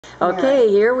Okay,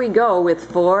 here we go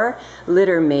with 4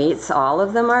 litter mates. All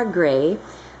of them are gray.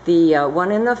 The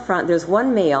one in the front, there's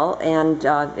one male, and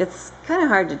it's kind of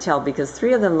hard to tell because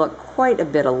 3 of them look quite a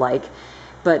bit alike.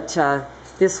 But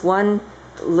this one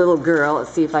little girl,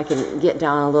 let's see if I can get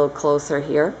down a little closer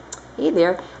here. Hey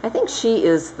there. I think she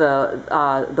is the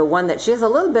one that, she has a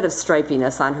little bit of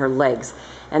stripiness on her legs.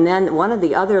 And then one of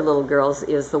the other little girls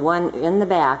is the one in the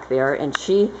back there, and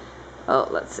she, oh,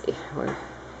 let's see, we're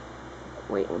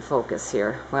wait and focus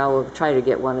here. Well, we'll try to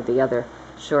get one of the other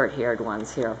short-haired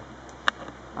ones here.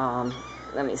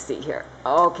 Let me see here.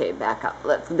 Okay, back up.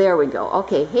 There we go.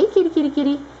 Okay, hey kitty, kitty,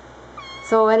 kitty.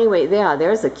 So anyway, yeah,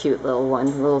 there's a cute little one,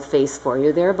 little face for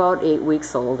you. They're about 8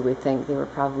 weeks old, we think. They were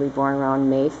probably born around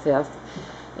May 5th.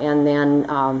 And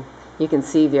then you can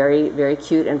see very, very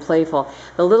cute and playful.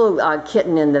 The little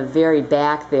kitten in the very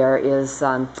back there is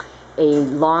a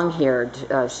long-haired,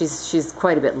 she's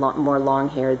quite a bit more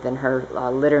long-haired than her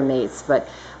litter mates, but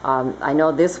I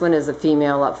know this one is a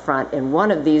female up front, and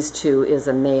one of these 2 is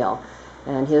a male,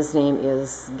 and his name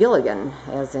is Gilligan,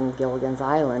 as in Gilligan's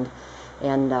Island.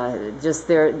 And just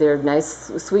they're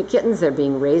nice, sweet kittens. They're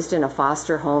being raised in a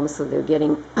foster home, so they're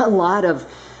getting a lot of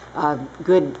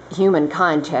good human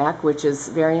contact, which is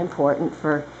very important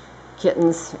for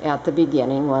kittens at the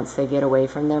beginning once they get away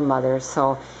from their mother.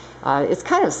 So it's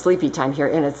kind of sleepy time here,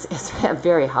 and it's a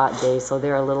very hot day, so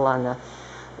they're a little on the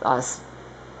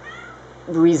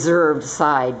reserved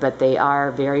side, but they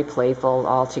are very playful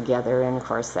all together. And of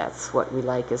course, that's what we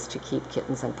like, is to keep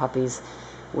kittens and puppies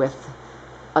with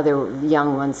other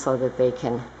young ones so that they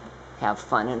can have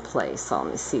fun and play. So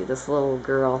let me see this little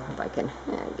girl, if I can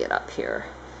get up here.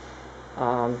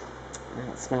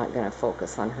 It's not going to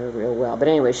focus on her real well, but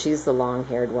anyway, she's the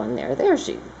long-haired one there. There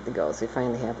she goes. We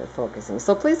finally have it focusing.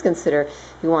 So please consider,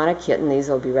 if you want a kitten, these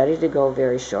will be ready to go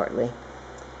very shortly.